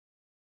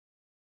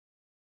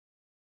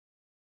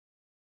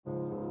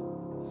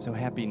So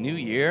happy New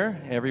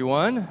Year,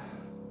 everyone.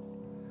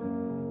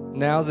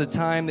 Now's the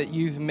time that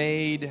you've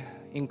made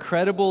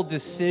incredible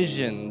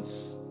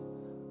decisions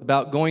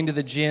about going to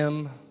the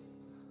gym,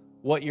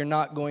 what you're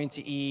not going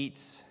to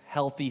eat,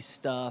 healthy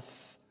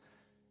stuff,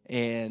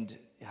 and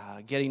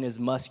getting as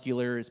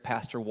muscular as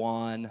Pastor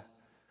Juan.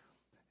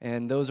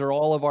 And those are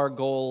all of our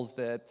goals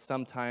that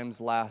sometimes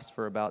last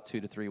for about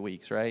 2 to 3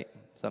 weeks, right?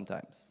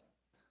 Sometimes.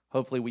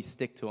 Hopefully we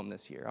stick to them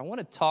this year. I want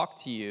to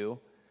talk to you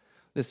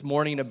this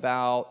morning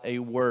about a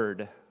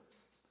word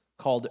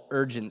called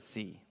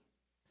urgency.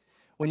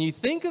 When you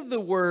think of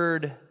the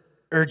word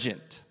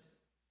urgent,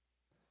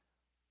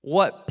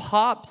 what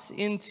pops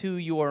into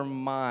your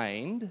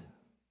mind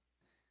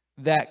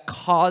that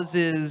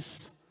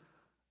causes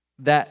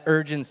that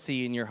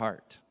urgency in your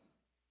heart?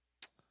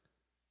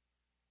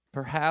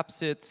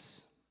 Perhaps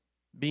it's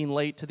being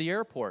late to the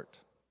airport,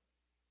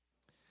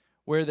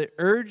 where the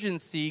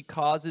urgency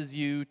causes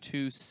you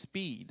to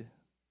speed.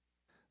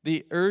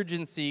 The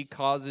urgency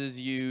causes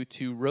you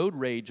to road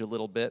rage a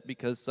little bit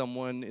because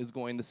someone is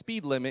going the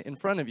speed limit in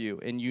front of you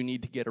and you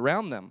need to get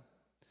around them.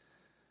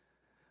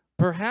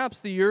 Perhaps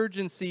the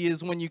urgency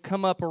is when you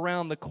come up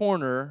around the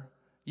corner,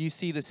 you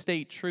see the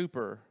state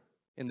trooper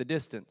in the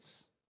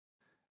distance.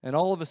 And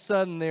all of a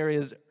sudden there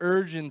is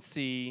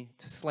urgency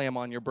to slam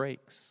on your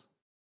brakes.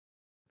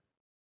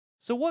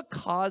 So what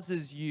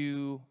causes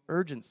you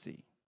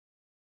urgency?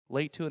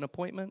 Late to an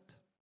appointment?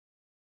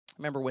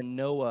 Remember when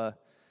Noah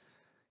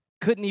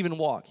couldn't even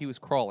walk, he was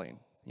crawling.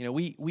 You know,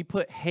 we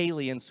put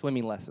Haley in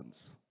swimming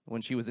lessons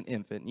when she was an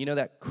infant. You know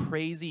that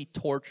crazy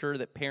torture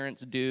that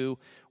parents do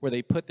where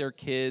they put their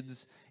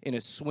kids in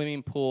a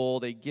swimming pool,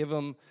 they give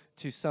them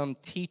to some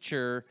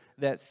teacher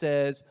that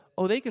says,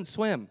 oh, they can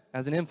swim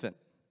as an infant.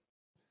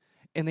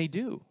 And they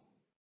do.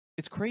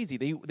 It's crazy.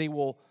 They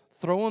will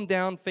throw them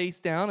down face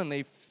down and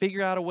they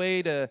figure out a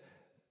way to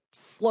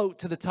float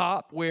to the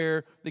top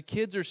where the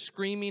kids are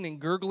screaming and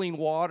gurgling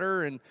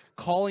water and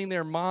calling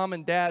their mom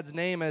and dad's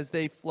name as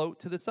they float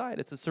to the side.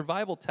 It's a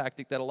survival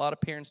tactic that a lot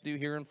of parents do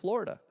here in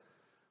Florida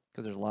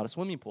because there's a lot of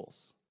swimming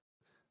pools.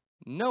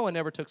 Noah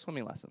never took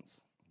swimming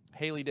lessons.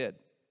 Haley did.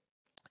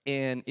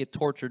 And it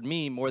tortured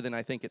me more than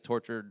I think it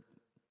tortured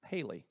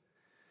Haley.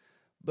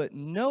 But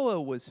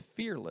Noah was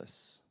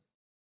fearless.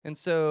 And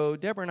so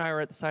Deborah and I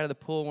are at the side of the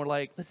pool and we're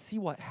like, let's see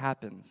what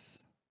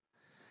happens.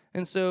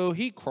 And so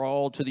he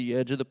crawled to the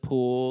edge of the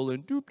pool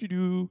and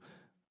doop-de-doo,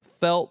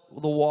 felt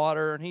the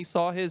water, and he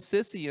saw his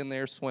sissy in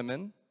there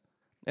swimming,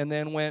 and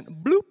then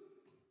went bloop,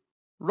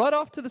 right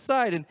off to the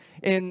side.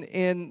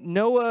 And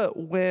Noah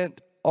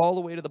went all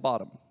the way to the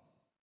bottom.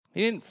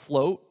 He didn't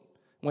float,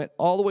 went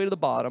all the way to the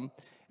bottom,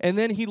 and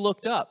then he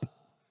looked up.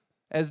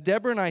 As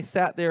Deborah and I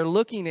sat there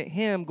looking at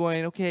him,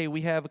 going, okay,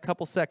 we have a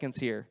couple seconds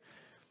here.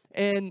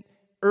 And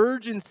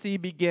urgency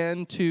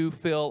began to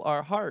fill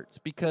our hearts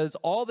because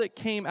all that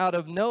came out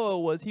of Noah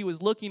was he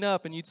was looking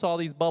up and you saw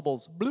these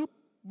bubbles. Bloop,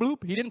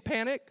 bloop. He didn't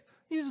panic.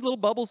 These little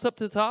bubbles up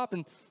to the top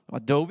and I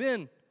dove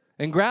in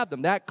and grabbed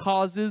them. That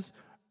causes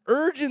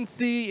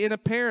urgency in a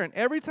parent.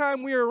 Every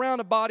time we are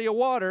around a body of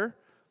water,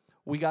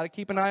 we got to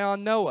keep an eye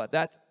on Noah.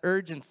 That's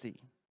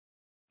urgency.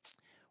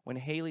 When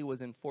Haley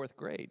was in 4th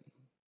grade,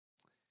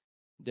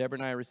 Deborah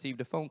and I received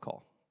a phone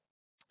call.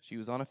 She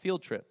was on a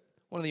field trip.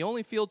 One of the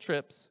only field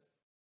trips,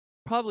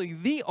 probably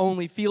the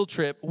only field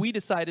trip we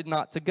decided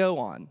not to go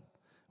on.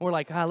 We're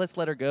like, let's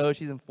let her go.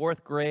 She's in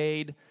 4th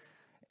grade.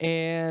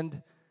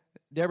 And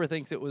Deborah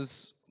thinks it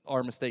was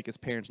our mistake as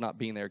parents not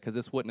being there because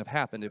this wouldn't have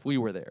happened if we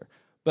were there.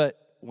 But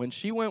when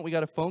she went, we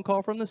got a phone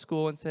call from the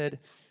school and said,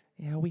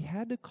 yeah, we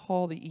had to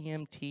call the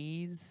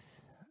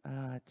EMTs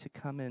to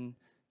come and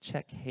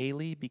check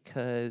Haley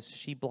because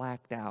she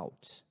blacked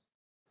out.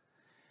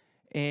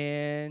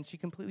 And she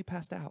completely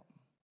passed out.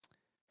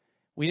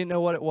 We didn't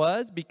know what it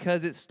was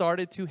because it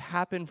started to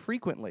happen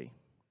frequently.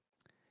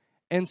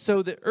 And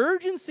so the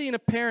urgency in a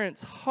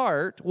parent's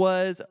heart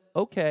was,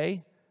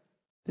 okay,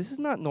 this is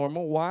not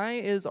normal. Why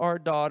is our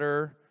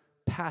daughter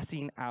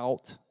passing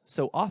out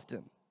so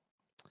often?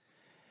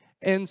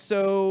 And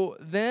so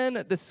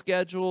then the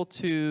schedule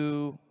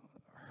to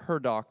her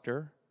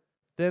doctor,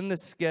 then the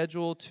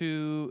schedule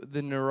to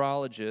the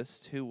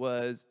neurologist who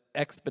was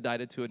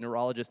expedited to a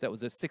neurologist that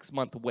was a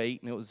 6-month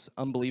wait, and it was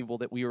unbelievable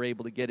that we were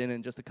able to get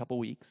in just a couple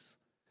weeks.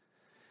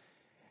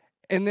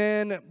 And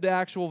then the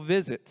actual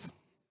visit.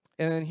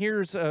 And then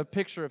here's a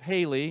picture of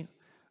Haley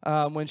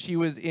when she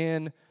was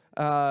in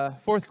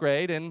 4th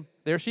grade, and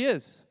there she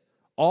is,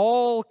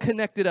 all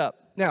connected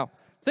up. Now,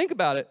 think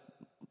about it,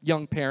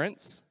 young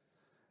parents.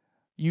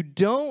 You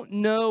don't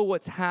know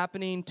what's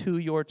happening to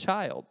your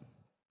child.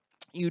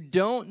 You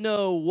don't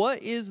know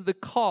what is the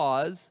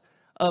cause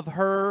of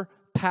her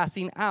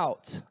passing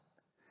out.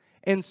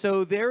 And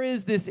so there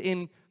is this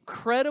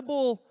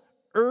incredible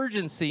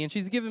urgency, and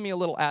she's giving me a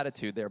little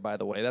attitude there, by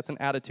the way. That's an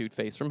attitude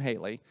face from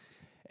Haley.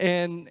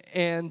 And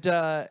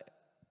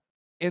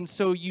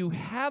so you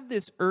have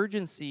this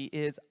urgency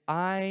is,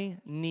 I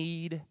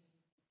need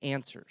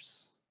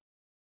answers.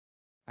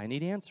 I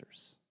need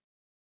answers.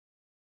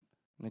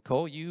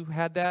 Nicole, you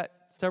had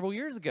that several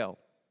years ago.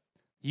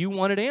 You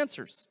wanted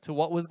answers to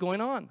what was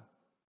going on.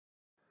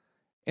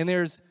 And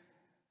there's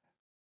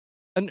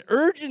an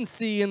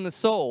urgency in the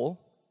soul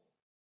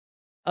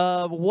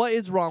of what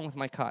is wrong with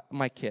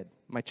my kid,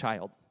 my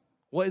child.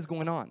 What is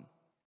going on?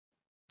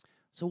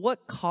 So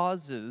what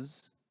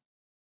causes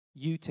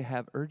you to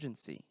have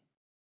urgency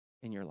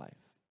in your life?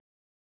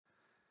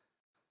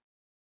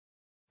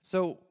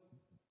 So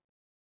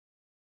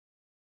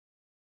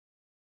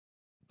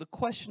the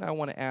question I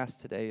want to ask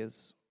today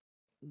is,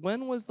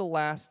 when was the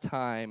last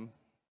time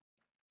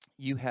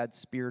you had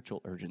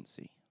spiritual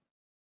urgency?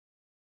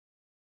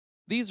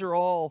 These are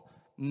all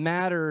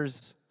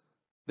matters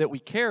that we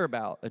care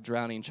about. A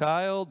drowning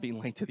child, being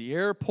late to the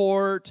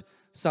airport,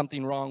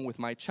 something wrong with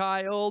my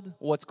child,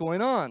 what's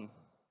going on?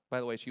 By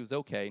the way, she was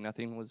okay.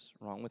 Nothing was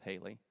wrong with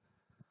Haley.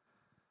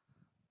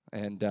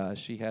 And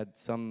she had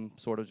some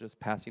sort of just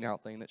passing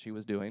out thing that she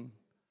was doing.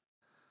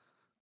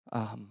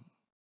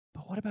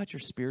 But what about your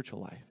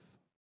spiritual life?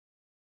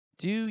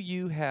 Do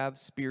you have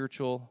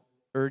spiritual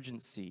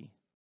urgency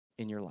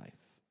in your life?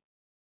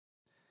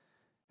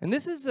 And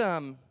this is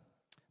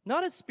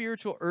not a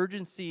spiritual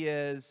urgency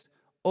as,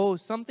 oh,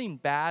 something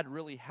bad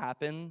really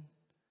happened,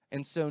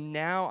 and so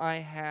now I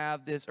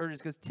have this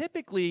urgency. Because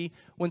typically,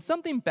 when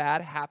something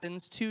bad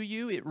happens to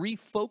you, it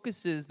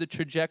refocuses the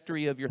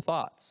trajectory of your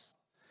thoughts.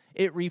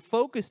 It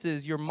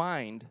refocuses your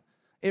mind.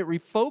 It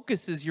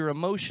refocuses your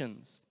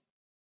emotions.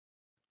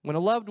 When a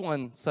loved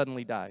one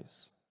suddenly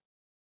dies,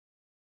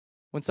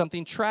 when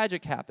something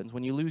tragic happens,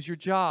 when you lose your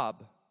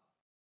job,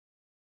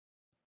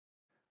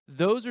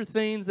 those are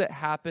things that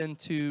happen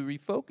to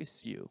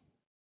refocus you.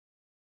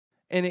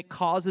 And it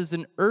causes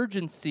an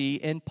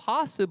urgency and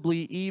possibly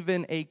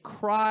even a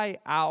cry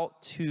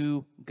out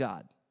to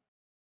God.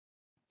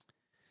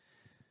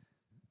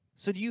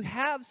 So do you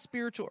have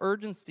spiritual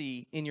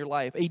urgency in your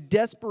life? A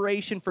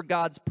desperation for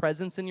God's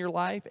presence in your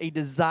life? A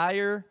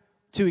desire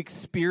to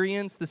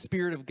experience the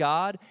Spirit of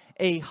God?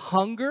 A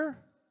hunger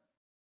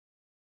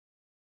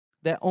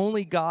that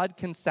only God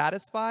can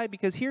satisfy?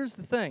 Because here's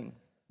the thing.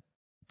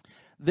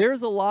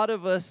 There's a lot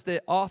of us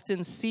that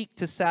often seek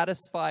to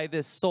satisfy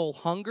this soul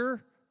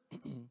hunger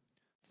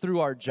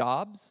through our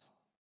jobs,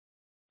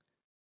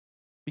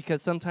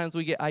 because sometimes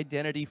we get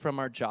identity from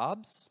our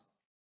jobs,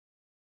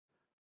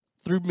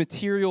 through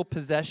material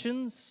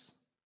possessions,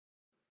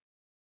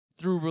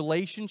 through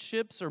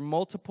relationships or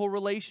multiple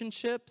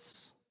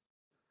relationships,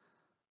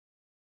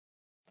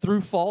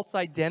 through false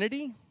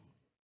identity,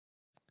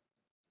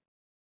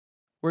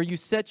 where you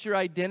set your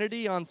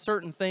identity on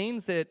certain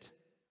things that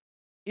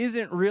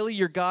isn't really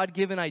your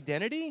God-given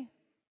identity.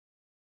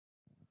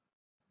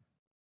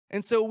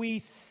 And so we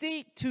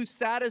seek to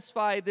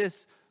satisfy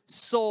this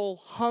soul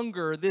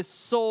hunger, this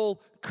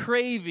soul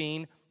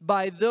craving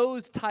by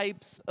those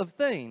types of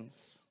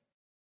things.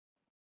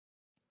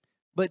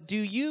 But do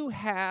you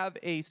have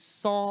a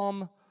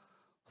Psalm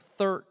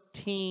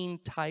 13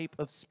 type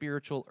of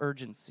spiritual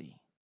urgency?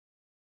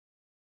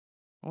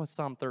 What's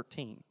Psalm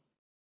 13?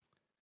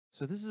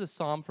 So this is a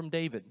psalm from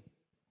David.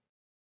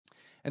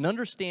 And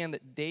understand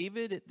that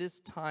David, at this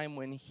time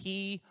when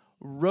he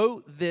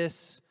wrote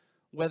this,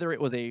 whether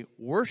it was a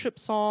worship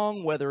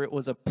song, whether it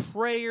was a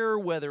prayer,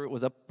 whether it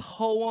was a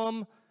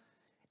poem,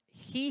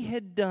 he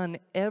had done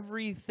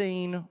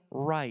everything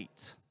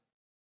right.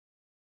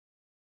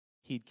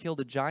 He'd killed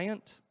a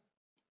giant.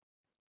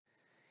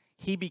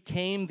 He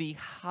became the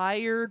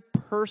hired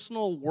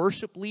personal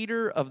worship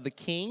leader of the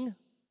king.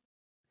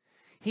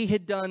 He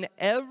had done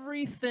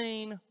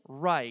everything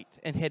right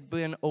and had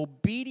been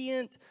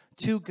obedient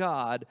to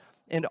God.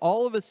 And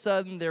all of a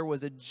sudden, there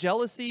was a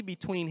jealousy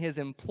between his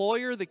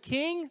employer, the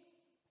king,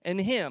 and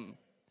him.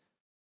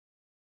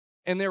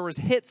 And there was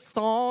hit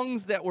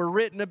songs that were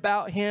written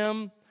about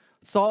him.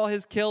 Saul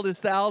has killed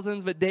his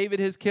thousands, but David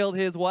has killed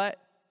his what?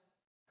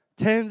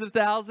 Tens of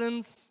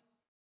thousands.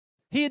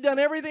 He had done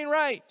everything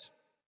right.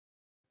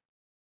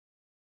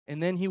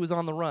 And then he was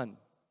on the run,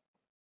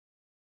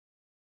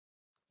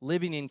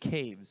 living in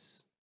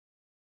caves.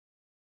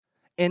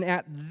 And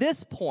at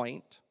this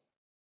point,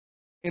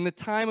 in the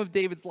time of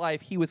David's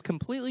life, he was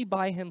completely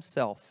by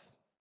himself.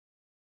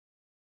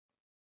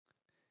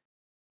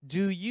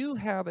 Do you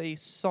have a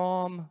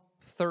Psalm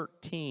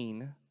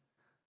 13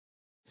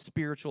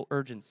 spiritual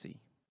urgency?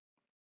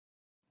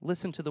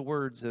 Listen to the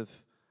words of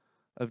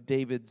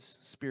David's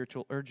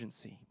spiritual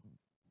urgency.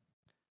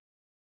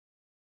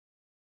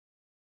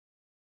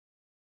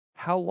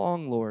 How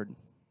long, Lord?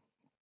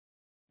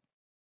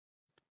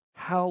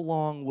 How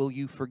long will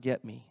you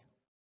forget me?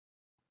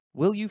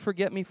 Will you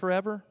forget me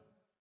forever?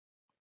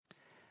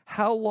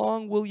 How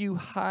long will you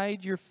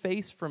hide your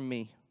face from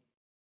me?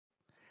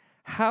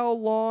 How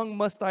long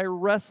must I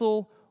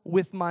wrestle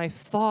with my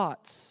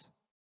thoughts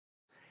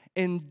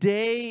and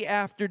day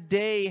after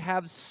day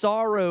have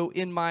sorrow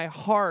in my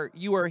heart?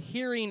 You are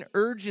hearing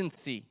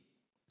urgency.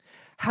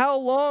 How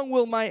long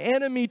will my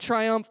enemy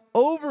triumph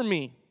over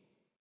me?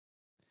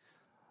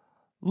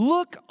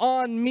 Look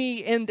on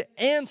me and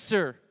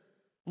answer,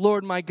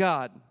 Lord my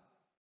God. Have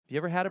you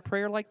ever had a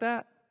prayer like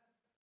that?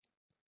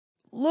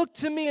 Look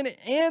to me and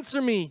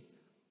answer me.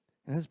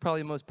 And this is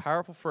probably the most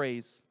powerful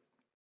phrase.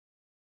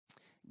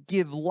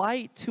 Give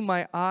light to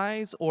my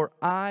eyes, or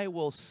I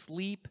will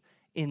sleep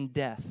in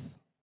death.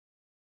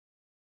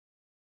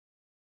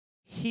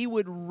 He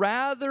would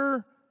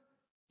rather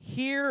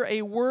hear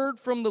a word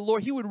from the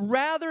Lord. He would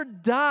rather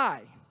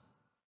die,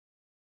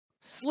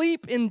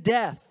 sleep in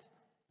death.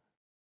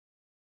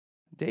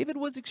 David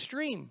was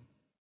extreme.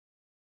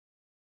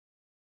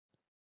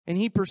 And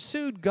he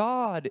pursued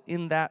God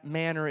in that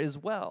manner as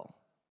well.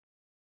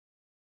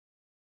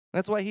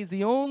 That's why he's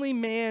the only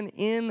man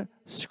in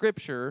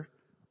Scripture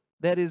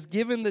that is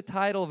given the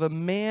title of a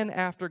man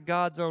after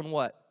God's own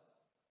what?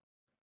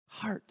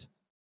 Heart.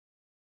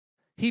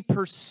 He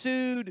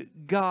pursued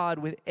God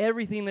with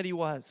everything that he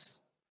was.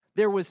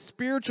 There was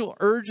spiritual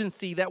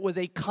urgency that was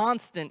a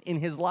constant in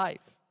his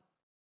life.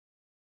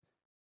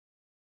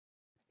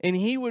 And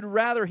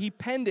he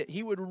penned it,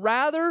 he would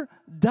rather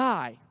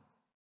die.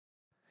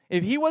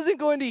 If he wasn't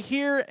going to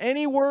hear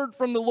any word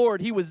from the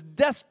Lord, he was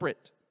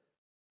desperate,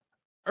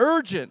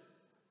 urgent.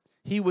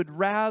 He would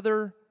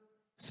rather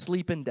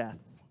sleep in death.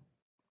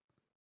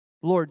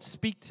 Lord,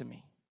 speak to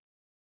me.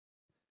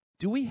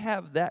 Do we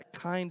have that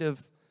kind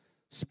of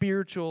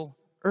spiritual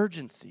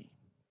urgency?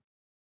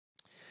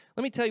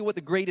 Let me tell you what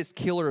the greatest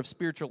killer of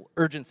spiritual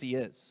urgency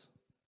is.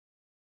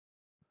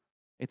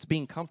 It's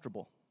being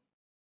comfortable.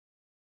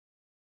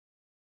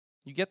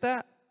 You get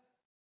that?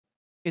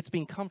 It's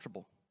being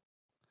comfortable.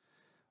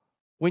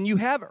 When you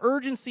have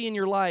urgency in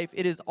your life,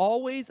 it is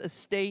always a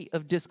state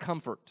of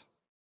discomfort.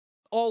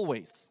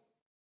 Always.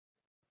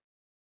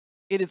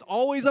 It is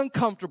always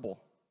uncomfortable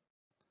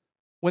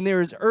when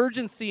there is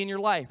urgency in your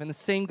life, and the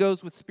same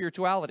goes with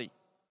spirituality.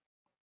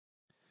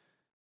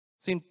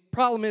 See, the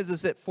problem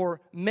is that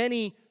for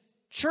many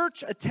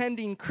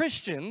church-attending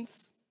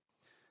Christians,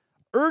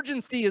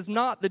 urgency is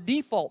not the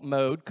default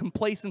mode,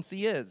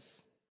 complacency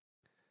is.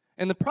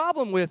 And the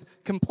problem with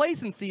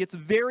complacency, it's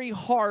very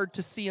hard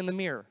to see in the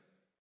mirror.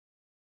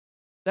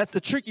 That's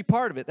the tricky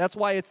part of it. That's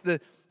why it's the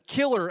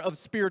killer of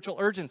spiritual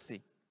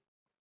urgency.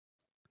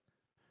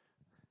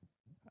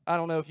 I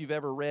don't know if you've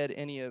ever read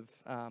any of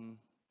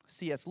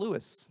C.S.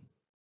 Lewis.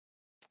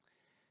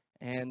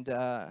 And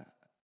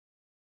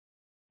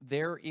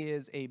there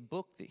is a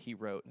book that he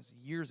wrote. It was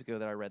years ago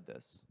that I read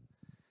this.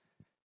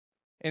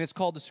 And it's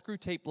called The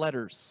Screwtape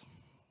Letters.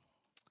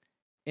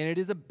 And it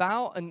is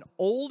about an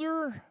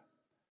older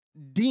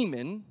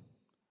demon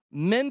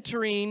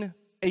mentoring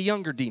a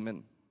younger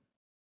demon.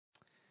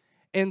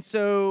 And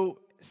so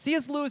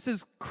C.S.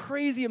 Lewis's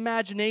crazy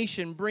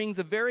imagination brings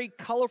a very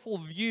colorful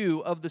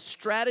view of the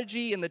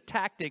strategy and the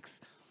tactics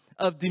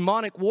of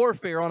demonic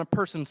warfare on a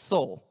person's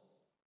soul.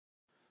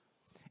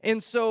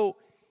 And so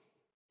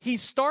he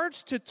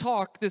starts to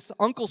talk, this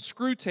Uncle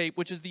Screwtape,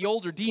 which is the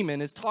older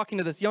demon, is talking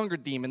to this younger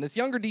demon. This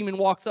younger demon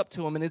walks up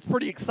to him and is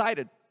pretty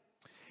excited.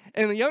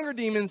 And the younger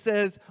demon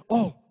says,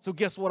 "Oh, so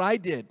guess what I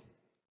did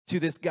to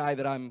this guy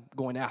that I'm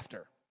going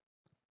after?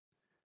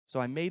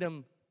 So I made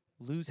him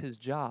lose his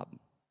job.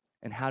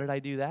 And how did I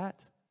do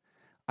that?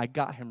 I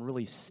got him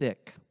really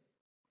sick."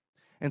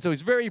 And so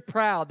he's very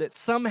proud that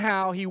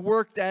somehow he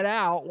worked that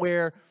out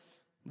where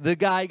the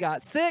guy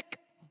got sick,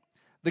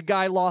 the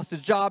guy lost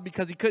his job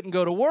because he couldn't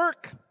go to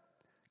work,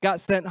 got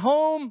sent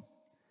home,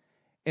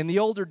 and the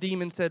older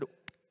demon said,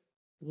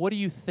 "What are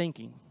you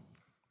thinking?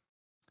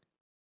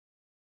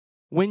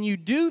 When you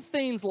do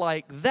things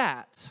like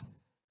that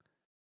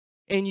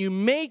and you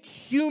make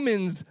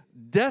humans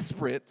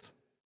desperate,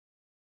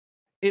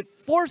 it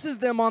forces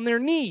them on their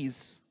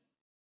knees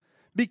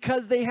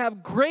because they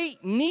have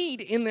great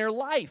need in their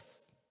life."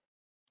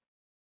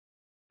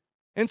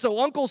 And so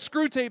Uncle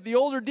Screwtape, the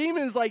older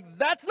demon, is like,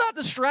 that's not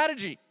the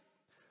strategy.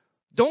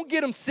 Don't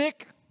get them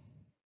sick.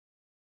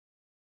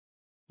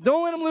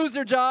 Don't let them lose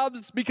their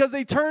jobs because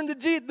they turn to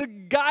the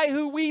guy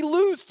who we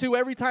lose to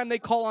every time they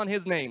call on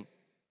his name.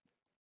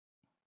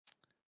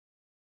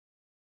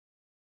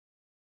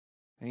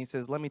 And he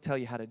says, let me tell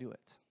you how to do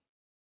it.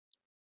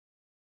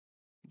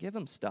 Give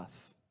them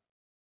stuff.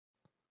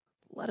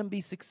 Let them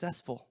be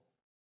successful.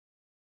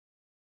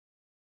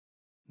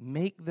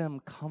 Make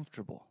them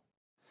comfortable.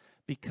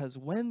 Because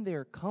when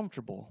they're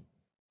comfortable,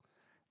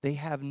 they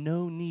have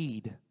no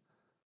need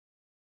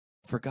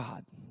for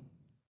God.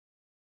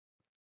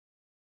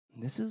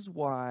 And this is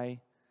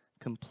why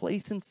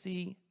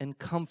complacency and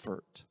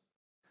comfort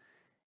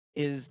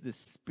is the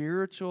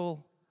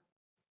spiritual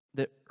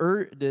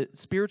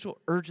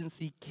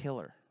urgency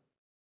killer.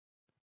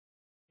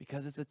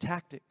 Because it's a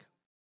tactic.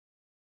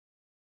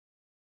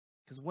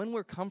 Because when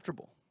we're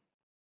comfortable,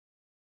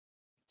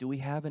 do we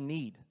have a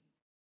need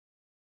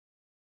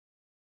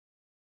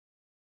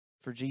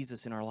for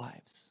Jesus in our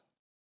lives?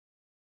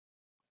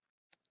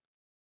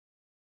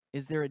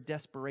 Is there a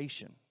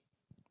desperation?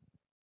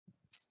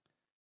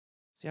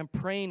 See, I'm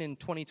praying in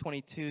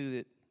 2022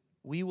 that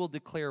we will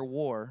declare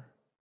war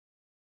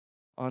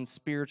on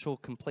spiritual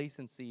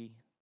complacency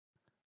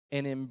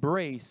and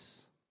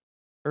embrace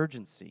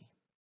urgency.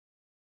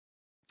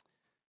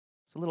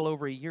 It's a little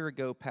over a year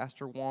ago,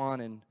 Pastor Juan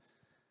and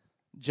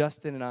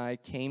Justin and I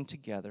came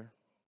together,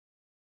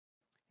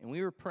 and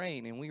we were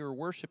praying and we were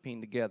worshiping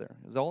together.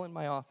 It was all in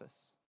my office.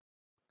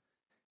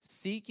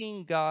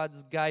 Seeking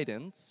God's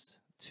guidance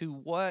to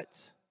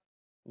what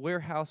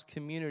Warehouse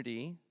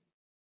Community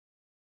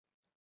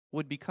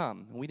would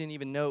become. And we didn't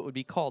even know it would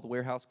be called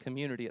Warehouse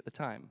Community at the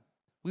time.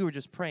 We were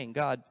just praying,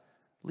 God,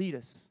 lead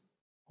us.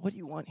 What do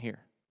you want here?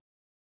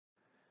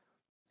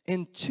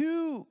 And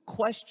two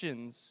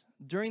questions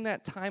during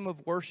that time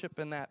of worship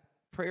and that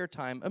prayer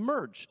time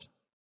emerged.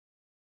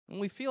 And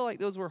we feel like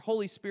those were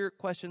Holy Spirit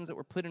questions that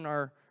were put in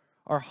our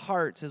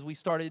hearts as we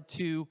started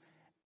to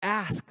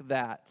ask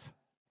that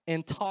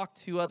and talk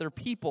to other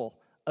people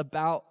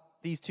about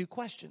these two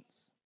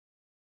questions.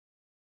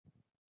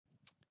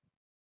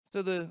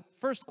 So the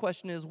first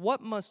question is,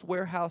 what must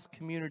Warehouse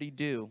Community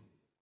do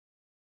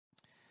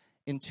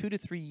in 2 to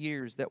 3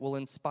 years that will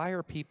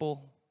inspire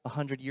people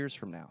 100 years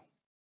from now?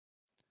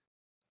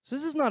 So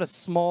this is not a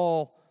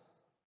small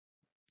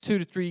 2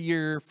 to 3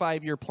 year,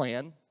 5-year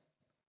plan.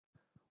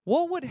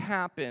 What would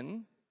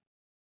happen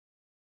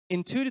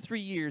in 2 to 3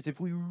 years if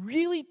we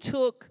really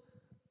took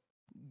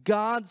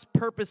God's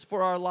purpose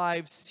for our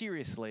lives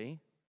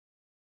seriously?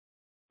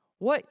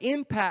 What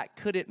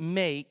impact could it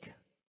make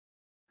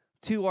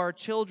to our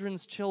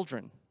children's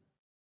children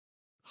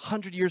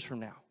 100 years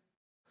from now?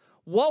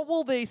 What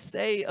will they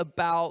say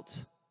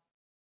about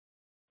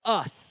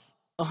us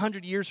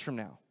 100 years from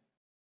now?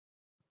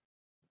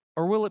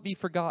 Or will it be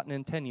forgotten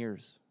in 10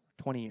 years,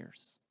 20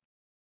 years?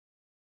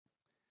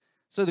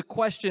 So the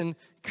question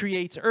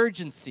creates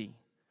urgency.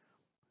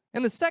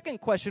 And the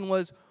second question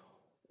was,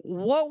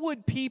 what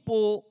would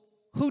people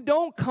who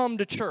don't come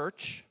to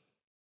church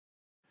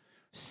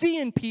see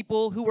in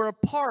people who are a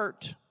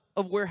part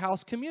of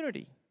Warehouse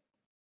Community?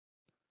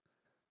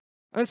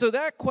 And so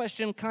that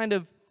question kind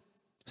of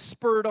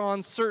spurred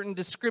on certain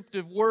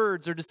descriptive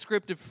words or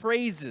descriptive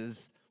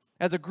phrases.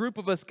 As a group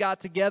of us got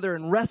together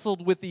and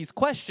wrestled with these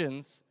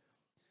questions,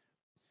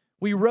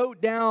 we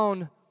wrote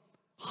down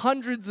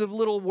hundreds of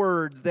little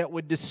words that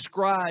would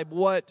describe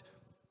what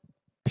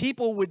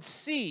people would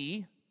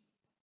see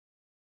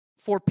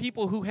for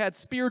people who had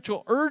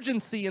spiritual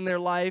urgency in their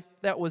life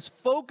that was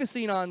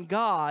focusing on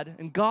God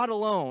and God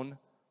alone.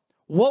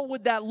 What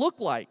would that look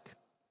like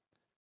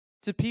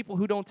to people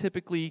who don't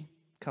typically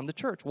come to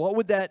church? What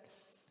would that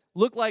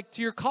look like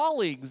to your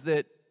colleagues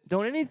that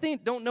don't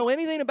know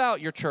anything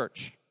about your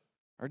church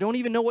or don't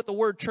even know what the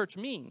word church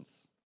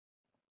means?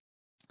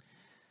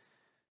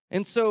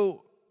 And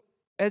so,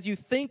 as you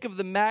think of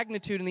the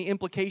magnitude and the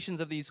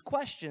implications of these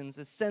questions,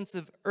 a sense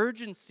of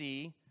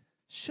urgency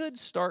should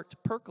start to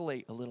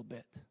percolate a little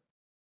bit.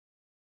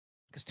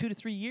 Because 2 to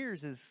 3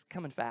 years is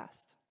coming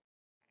fast.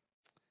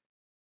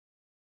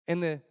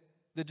 And the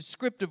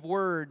descriptive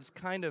words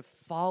kind of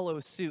follow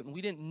suit. And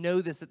we didn't know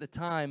this at the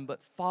time,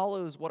 but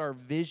follows what our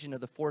vision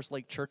of the Forest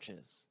Lake Church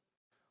is.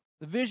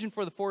 The vision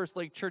for the Forest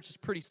Lake Church is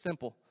pretty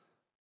simple.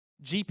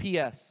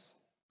 GPS,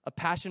 a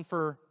passion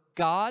for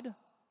God,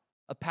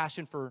 a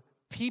passion for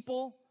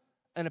people,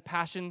 and a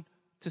passion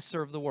to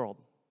serve the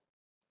world.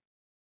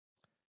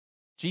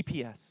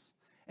 GPS.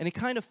 And it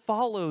kind of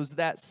follows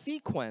that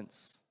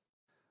sequence,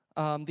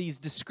 these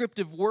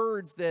descriptive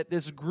words that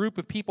this group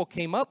of people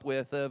came up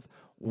with of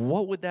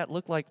what would that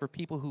look like for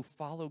people who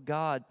follow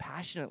God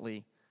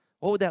passionately?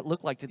 What would that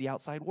look like to the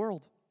outside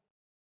world?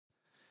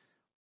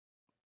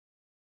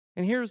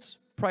 And here's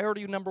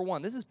priority number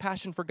 1. This is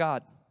passion for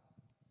God.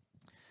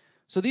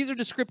 So these are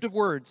descriptive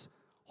words.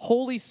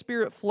 Holy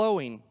Spirit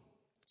flowing,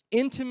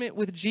 intimate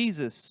with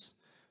Jesus,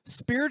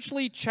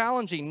 spiritually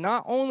challenging,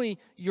 not only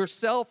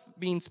yourself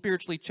being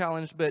spiritually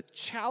challenged, but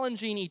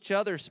challenging each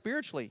other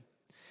spiritually.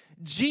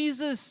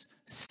 Jesus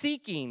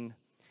seeking,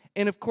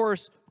 and of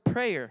course,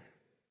 prayer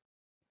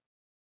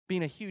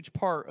being a huge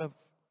part of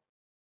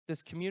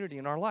this community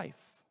in our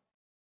life.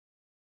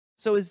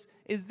 So is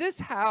this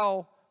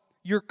how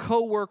your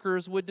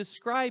coworkers would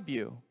describe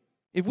you?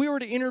 If we were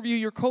to interview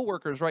your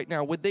coworkers right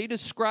now, would they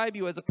describe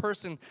you as a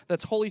person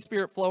that's Holy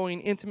Spirit flowing,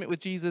 intimate with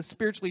Jesus,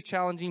 spiritually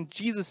challenging,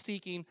 Jesus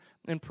seeking,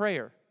 and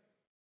prayer?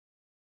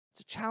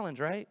 It's a challenge,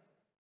 right?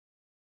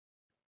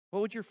 What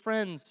would your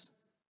friends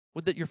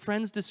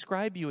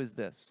describe you as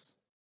this?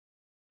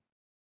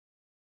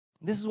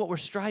 This is what we're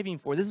striving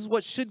for. This is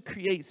what should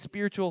create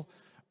spiritual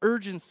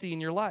urgency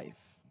in your life.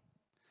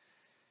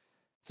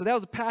 So that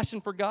was a passion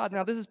for God.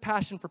 Now this is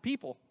passion for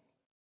people.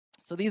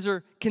 So these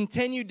are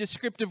continued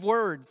descriptive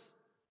words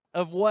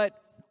of what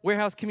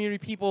Warehouse Community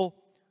people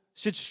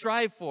should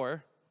strive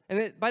for.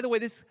 And by the way,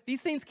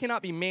 these things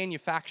cannot be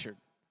manufactured.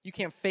 You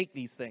can't fake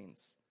these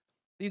things.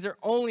 These are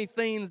only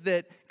things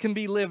that can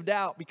be lived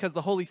out because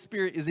the Holy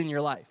Spirit is in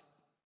your life.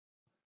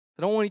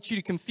 I don't want you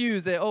to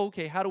confuse that,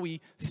 okay, how do we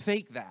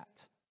fake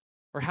that?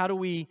 Or how do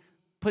we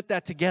put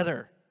that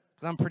together?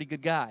 Because I'm a pretty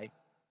good guy.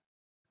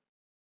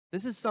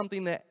 This is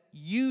something that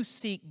you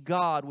seek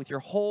God with your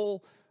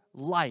whole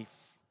life,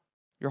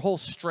 your whole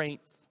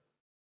strength,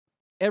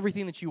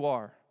 everything that you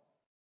are.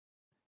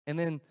 And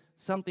then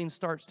something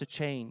starts to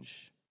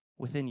change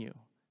within you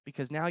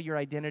because now your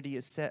identity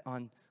is set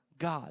on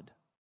God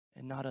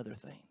and not other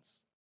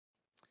things.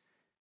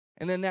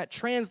 And then that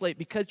translates,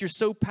 because you're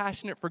so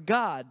passionate for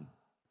God,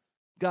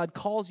 God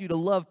calls you to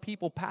love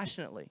people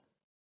passionately.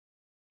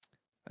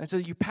 And so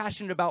you're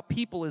passionate about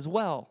people as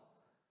well.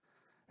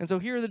 And so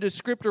here are the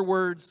descriptor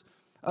words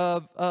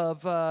of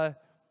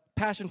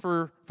passion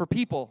for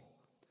people.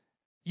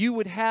 You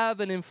would have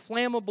an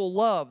inflammable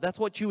love. That's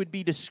what you would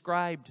be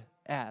described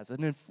as,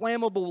 an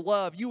inflammable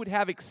love. You would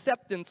have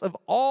acceptance of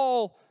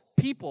all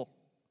people.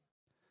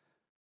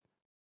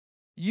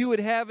 You would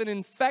have an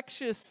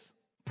infectious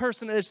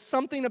person. There's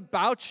something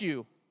about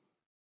you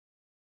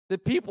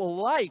that people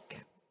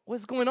like.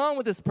 What's going on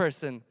with this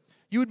person?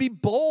 You would be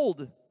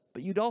bold,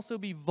 but you'd also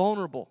be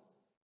vulnerable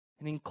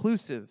and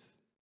inclusive.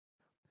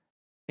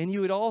 And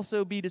you would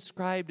also be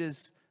described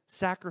as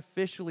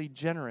sacrificially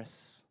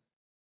generous.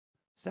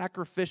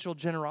 Sacrificial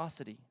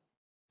generosity.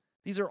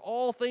 These are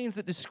all things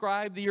that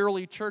describe the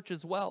early church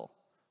as well.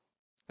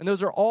 And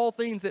those are all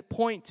things that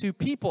point to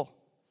people.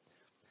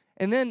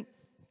 And then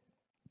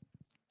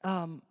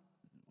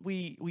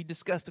we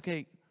discussed,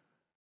 okay,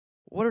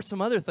 what are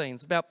some other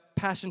things about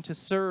passion to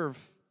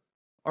serve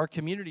our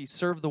community,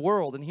 serve the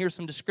world? And here's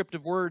some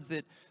descriptive words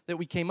that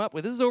we came up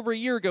with. This is over a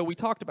year ago we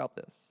talked about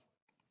this.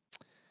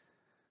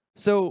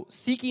 So,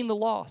 seeking the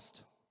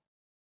lost.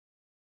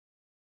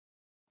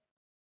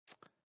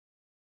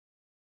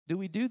 Do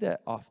we do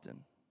that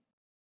often?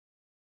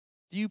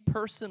 Do you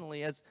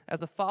personally, as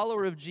a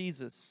follower of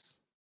Jesus,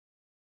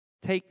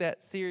 take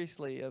that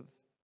seriously, of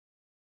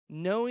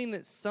knowing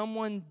that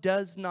someone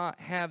does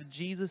not have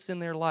Jesus in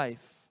their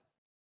life?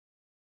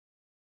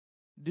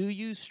 Do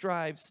you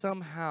strive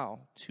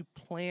somehow to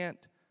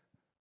plant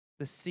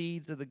the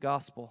seeds of the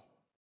gospel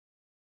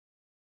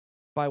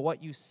by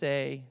what you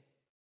say,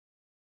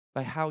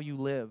 by how you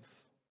live?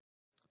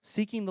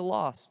 Seeking the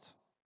lost.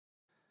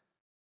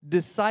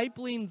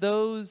 Discipling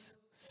those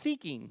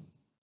seeking.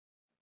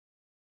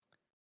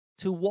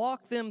 To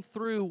walk them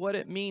through what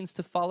it means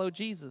to follow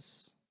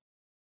Jesus.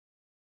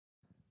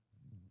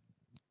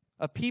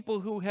 A people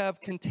who have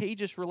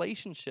contagious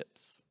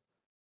relationships,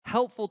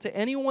 helpful to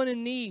anyone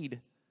in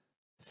need,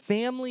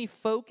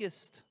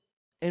 family-focused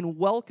and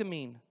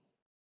welcoming,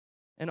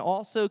 and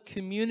also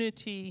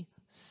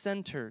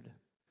community-centered.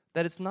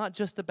 That it's not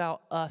just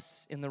about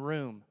us in the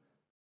room,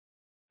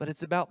 but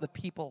it's about the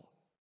people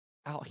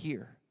out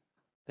here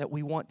that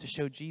we want to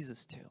show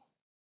Jesus to.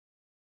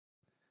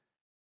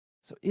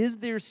 So is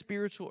there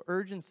spiritual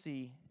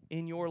urgency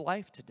in your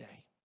life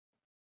today?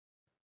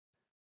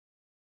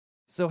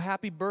 So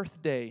happy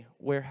birthday,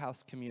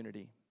 Warehouse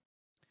community.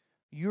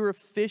 You're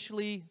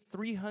officially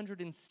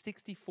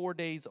 364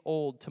 days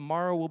old.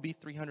 Tomorrow will be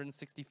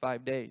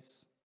 365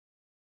 days.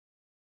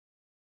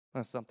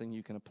 That's something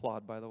you can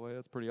applaud, by the way.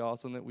 That's pretty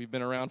awesome that we've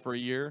been around for a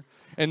year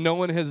and no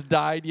one has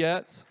died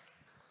yet.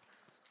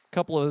 A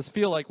couple of us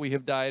feel like we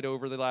have died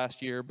over the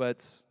last year,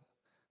 but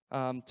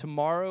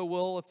tomorrow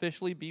will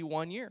officially be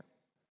 1 year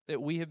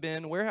that we have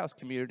been Warehouse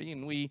community,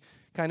 and we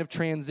kind of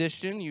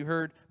transition. You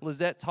heard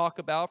Lizette talk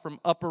about from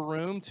upper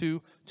room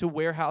to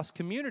Warehouse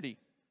community.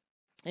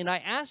 And I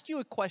asked you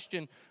a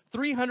question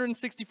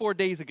 364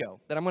 days ago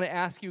that I'm going to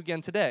ask you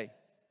again today.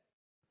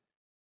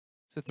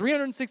 So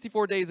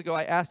 364 days ago,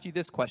 I asked you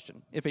this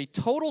question. If a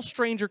total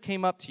stranger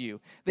came up to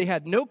you, they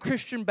had no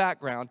Christian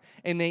background,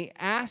 and they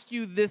asked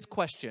you this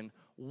question,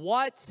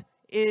 what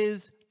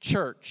is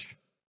church?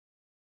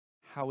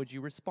 How would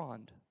you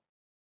respond?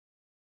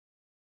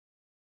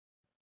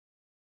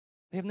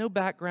 They have no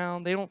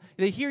background.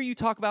 They hear you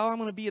talk about, oh, I'm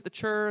going to be at the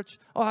church.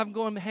 Oh, I'm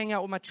going to hang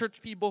out with my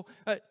church people.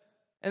 And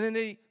then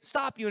they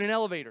stop you in an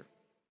elevator.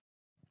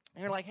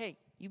 And you're like, hey,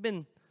 you've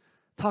been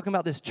talking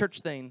about this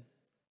church thing.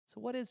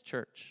 So what is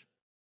church?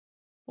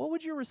 What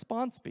would your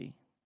response be?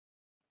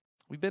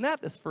 We've been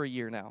at this for a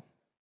year now.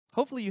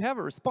 Hopefully you have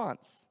a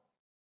response.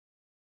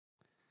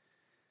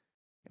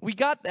 We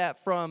got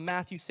that from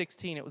Matthew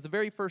 16. It was the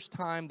very first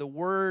time the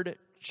word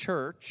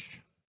church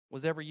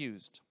was ever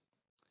used.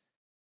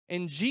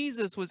 And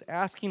Jesus was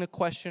asking a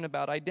question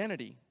about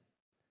identity.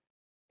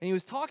 And he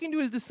was talking to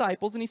his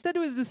disciples, and he said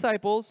to his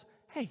disciples,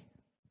 hey,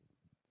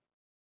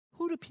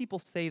 who do people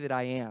say that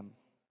I am?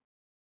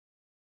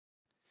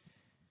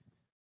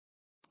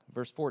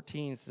 Verse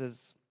 14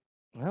 says,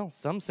 well,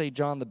 some say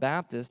John the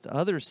Baptist,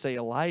 others say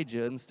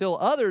Elijah, and still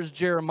others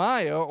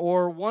Jeremiah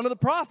or one of the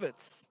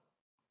prophets.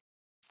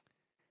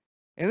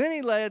 And then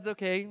he leads,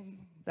 okay,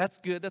 that's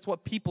good, that's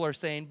what people are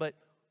saying, but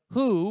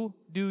who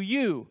do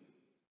you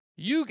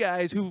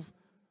guys who've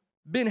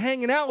been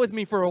hanging out with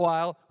me for a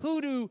while,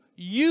 who do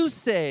you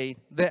say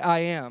that I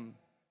am?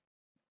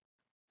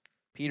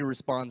 Peter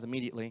responds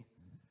immediately.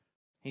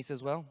 He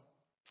says, well,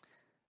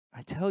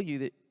 I tell you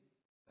that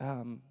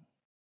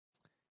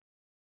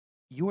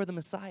you are the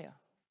Messiah,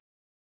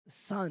 the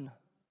Son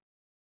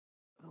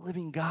of the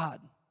living God.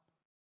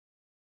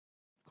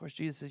 Of course,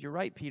 Jesus says, you're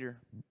right, Peter.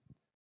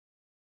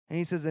 And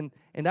he says, and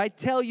I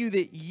tell you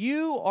that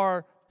you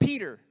are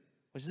Peter,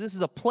 which this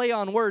is a play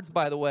on words,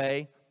 by the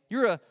way.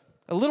 You're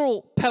a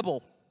little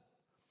pebble.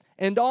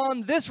 And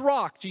on this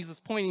rock, Jesus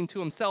pointing to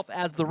himself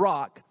as the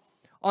rock,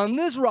 on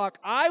this rock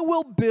I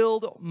will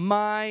build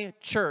my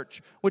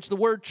church, which the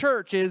word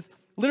church is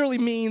literally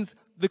means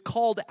the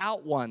called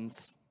out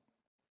ones.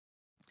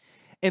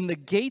 And the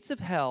gates of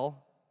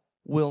hell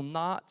will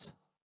not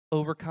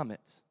overcome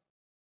it.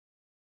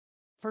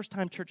 First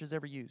time church is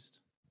ever used.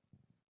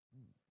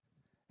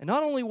 And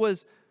not only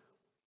was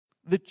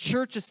the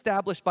church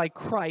established by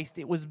Christ,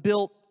 it was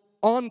built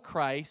on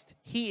Christ.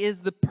 He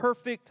is the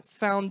perfect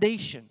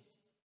foundation.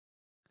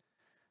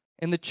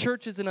 And the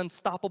church is an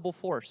unstoppable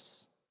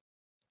force.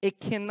 It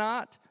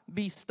cannot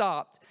be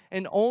stopped.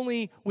 And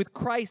only with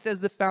Christ as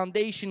the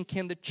foundation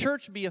can the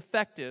church be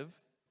effective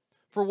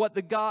for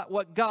what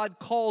God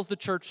calls the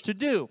church to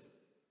do.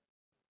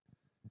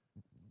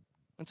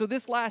 And so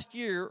this last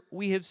year,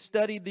 we have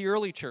studied the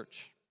early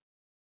church.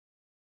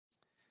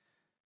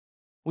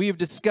 We have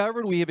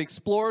discovered, we have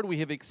explored, we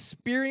have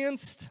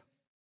experienced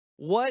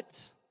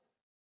what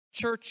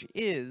church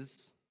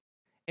is,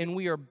 and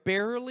we are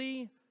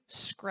barely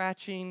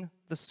scratching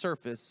the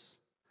surface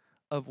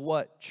of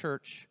what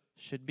church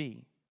should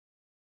be.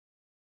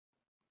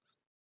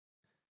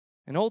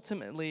 And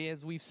ultimately,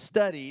 as we've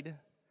studied,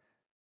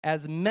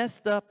 as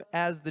messed up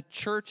as the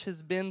church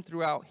has been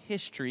throughout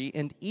history,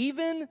 and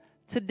even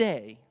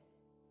today,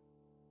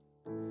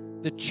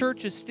 the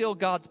church is still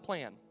God's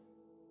plan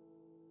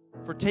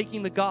for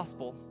taking the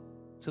gospel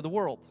to the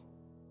world.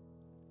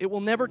 It will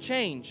never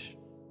change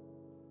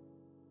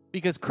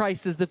because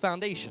Christ is the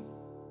foundation.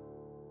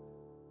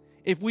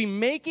 If we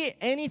make it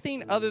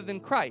anything other than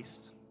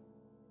Christ,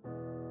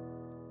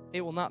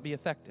 it will not be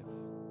effective.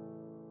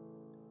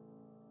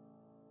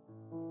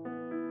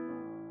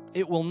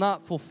 It will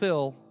not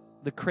fulfill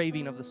the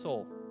craving of the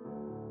soul.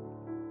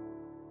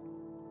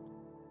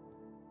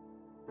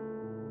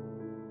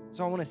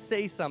 So I want to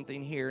say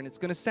something here, and it's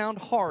going to sound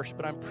harsh,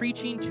 but I'm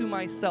preaching to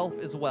myself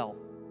as well,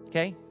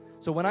 okay?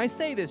 So when I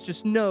say this,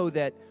 just know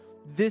that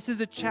this is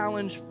a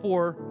challenge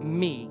for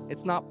me.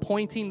 It's not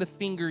pointing the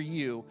finger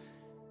you.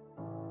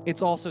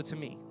 It's also to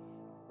me.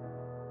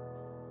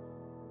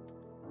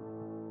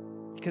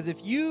 Because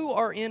if you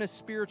are in a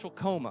spiritual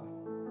coma,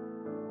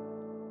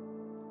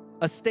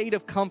 a state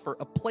of comfort,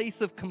 a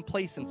place of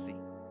complacency,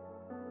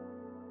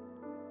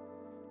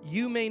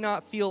 you may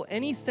not feel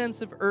any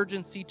sense of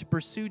urgency to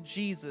pursue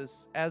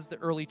Jesus as the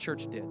early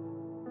church did.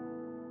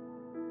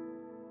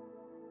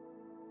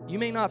 You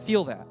may not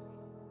feel that.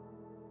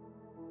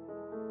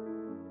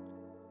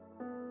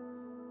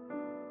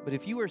 But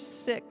if you are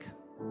sick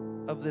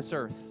of this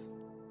earth,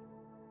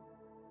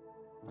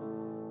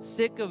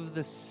 sick of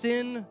the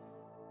sin-riddled,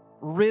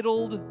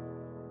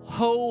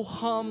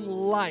 ho-hum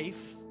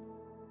life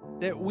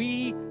that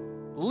we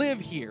live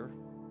here,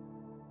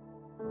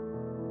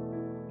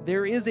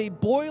 there is a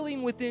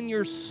boiling within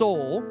your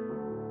soul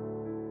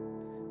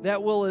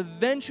that will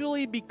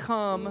eventually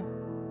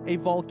become a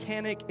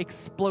volcanic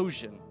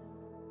explosion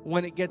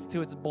when it gets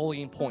to its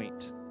boiling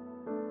point.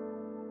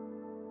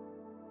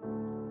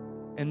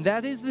 And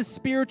that is the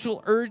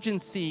spiritual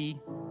urgency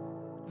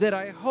that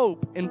I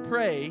hope and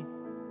pray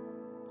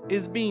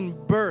is being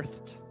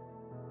birthed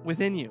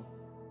within you.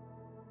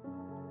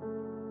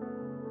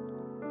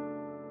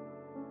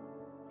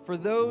 For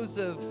those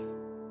of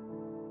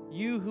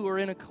you who are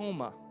in a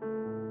coma,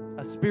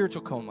 a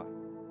spiritual coma,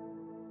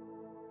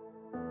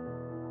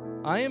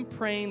 I am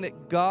praying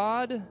that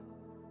God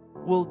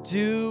will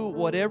do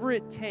whatever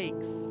it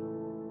takes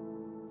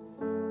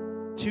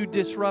to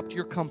disrupt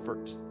your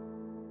comfort.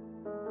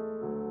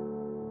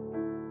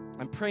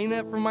 I'm praying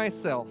that for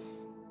myself.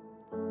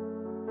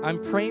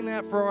 I'm praying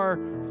that for our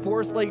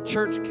Forest Lake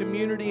Church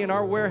community and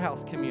our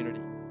warehouse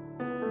community.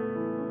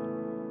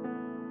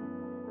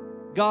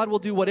 God will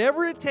do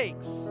whatever it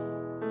takes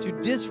to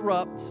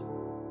disrupt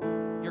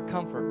your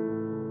comfort,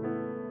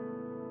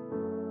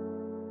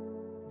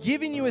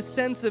 giving you a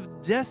sense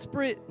of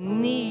desperate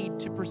need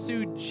to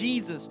pursue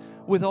Jesus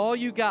with all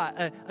you got,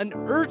 an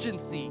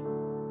urgency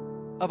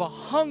of a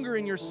hunger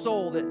in your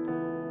soul that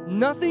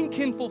nothing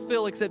can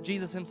fulfill except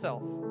Jesus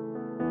himself.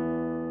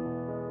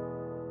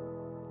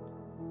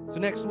 So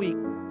next week,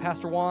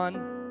 Pastor Juan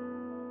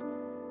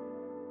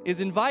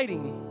is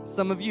inviting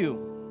some of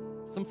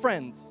you, some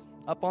friends,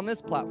 up on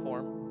this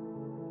platform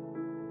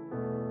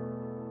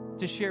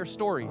to share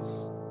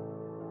stories.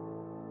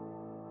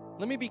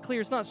 Let me be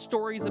clear, it's not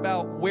stories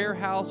about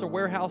warehouse or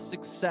warehouse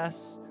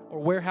success or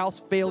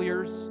warehouse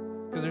failures,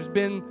 because there's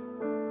been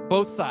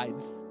both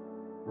sides.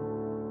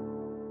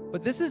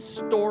 But this is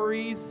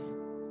stories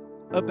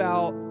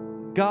about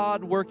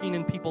God working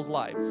in people's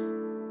lives.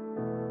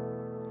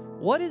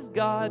 What is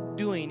God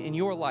doing in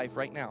your life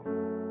right now?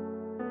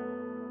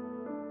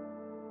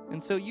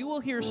 And so you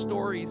will hear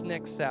stories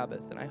next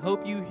Sabbath. And I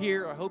hope you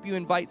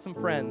invite some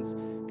friends,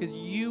 because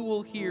you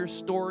will hear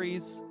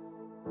stories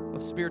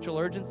of spiritual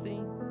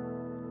urgency,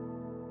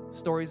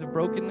 stories of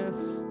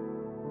brokenness,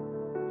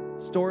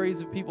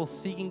 stories of people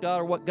seeking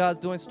God or what God's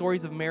doing,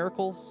 stories of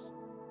miracles.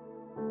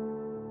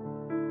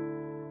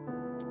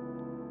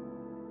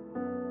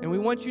 And we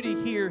want you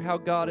to hear how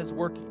God is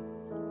working.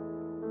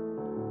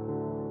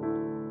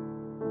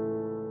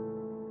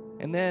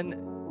 And then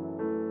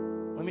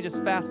let me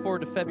just fast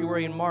forward to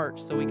February and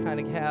March so we kind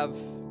of have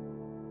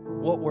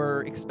what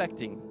we're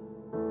expecting.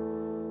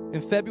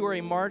 In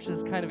February, March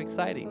is kind of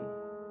exciting.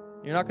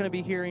 You're not going to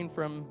be hearing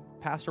from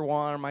Pastor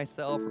Juan or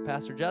myself or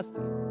Pastor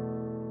Justin.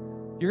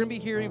 You're going to be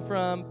hearing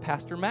from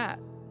Pastor Matt,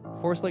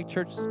 Forest Lake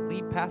Church's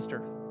lead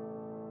pastor.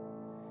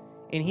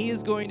 And he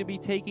is going to be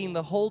taking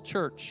the whole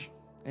church,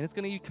 and it's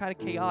going to be kind of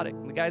chaotic.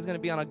 The guy's going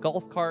to be on a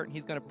golf cart, and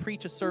he's going to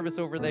preach a service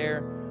over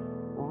there,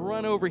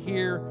 run over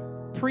here,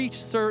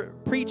 preach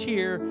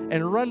here,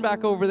 and run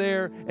back over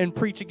there and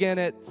preach again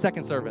at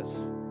second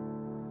service.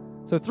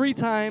 So 3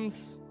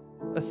 times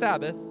a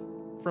Sabbath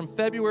from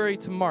February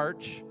to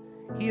March,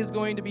 he is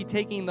going to be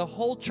taking the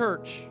whole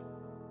church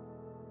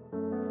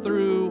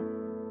through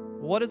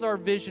what is our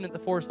vision at the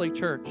Forest Lake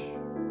Church?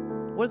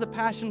 What does a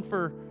passion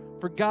for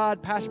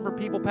God, passion for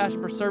people,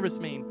 passion for service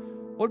mean?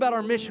 What about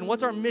our mission?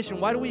 What's our mission?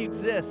 Why do we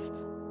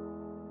exist?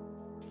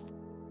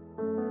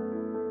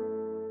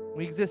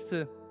 We exist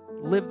to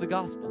live the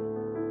gospel.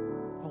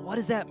 Well, what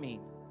does that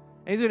mean?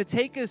 And he's going to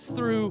take us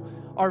through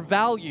our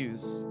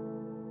values,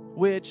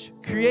 which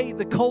create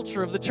the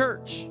culture of the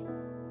church.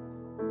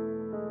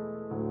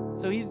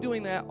 So he's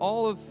doing that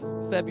all of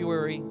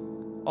February,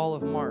 all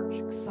of March.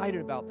 Excited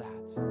about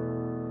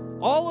that.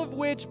 All of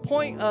which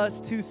point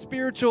us to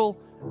spiritual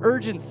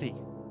urgency.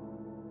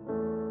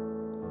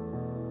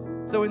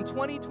 So in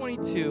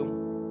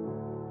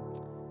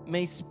 2022,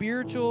 may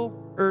spiritual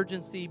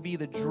urgency be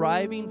the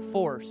driving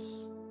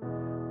force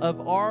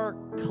of our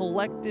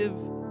collective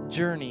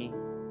journey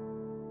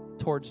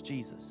towards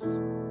Jesus.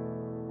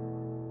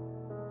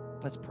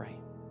 Let's pray.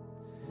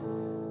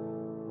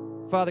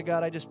 Father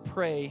God, I just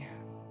pray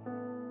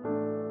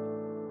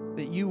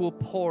that you will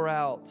pour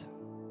out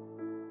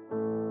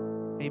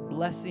a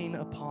blessing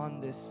upon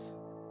this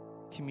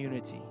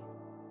community.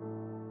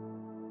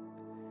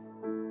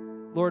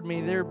 Lord,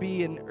 may there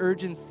be an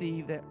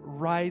urgency that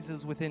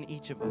rises within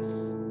each of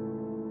us.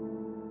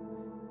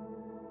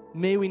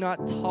 May we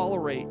not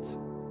tolerate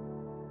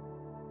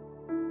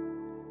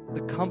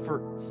the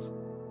comforts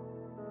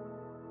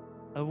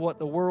of what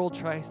the world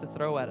tries to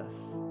throw at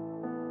us,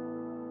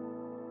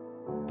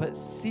 but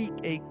seek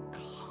a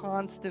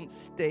constant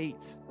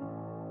state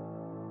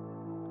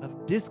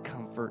of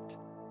discomfort,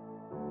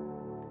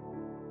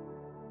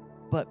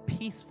 but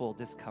peaceful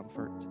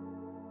discomfort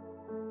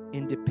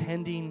in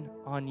depending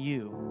on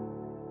you.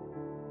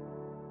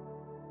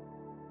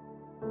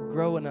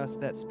 Grow in us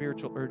that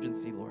spiritual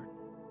urgency, Lord.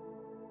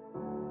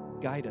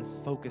 Guide us,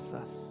 focus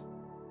us.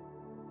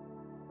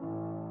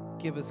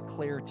 Give us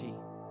clarity.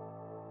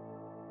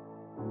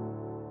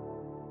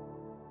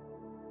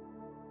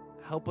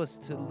 Help us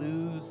to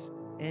lose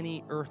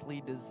any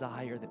earthly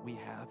desire that we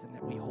have and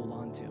that we hold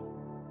on to,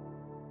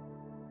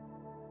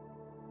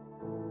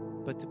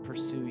 but to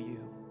pursue you.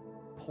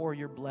 Pour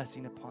your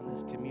blessing upon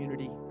this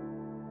community.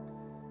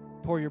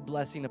 Pour your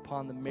blessing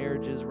upon the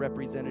marriages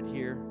represented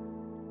here.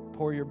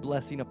 Pour your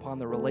blessing upon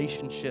the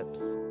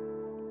relationships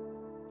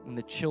and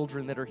the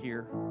children that are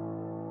here.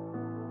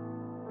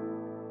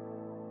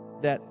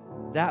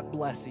 That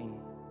blessing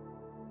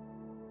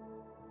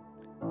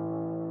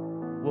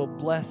will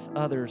bless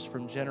others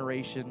from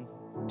generation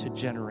to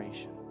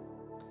generation.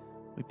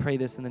 We pray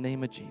this in the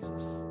name of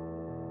Jesus.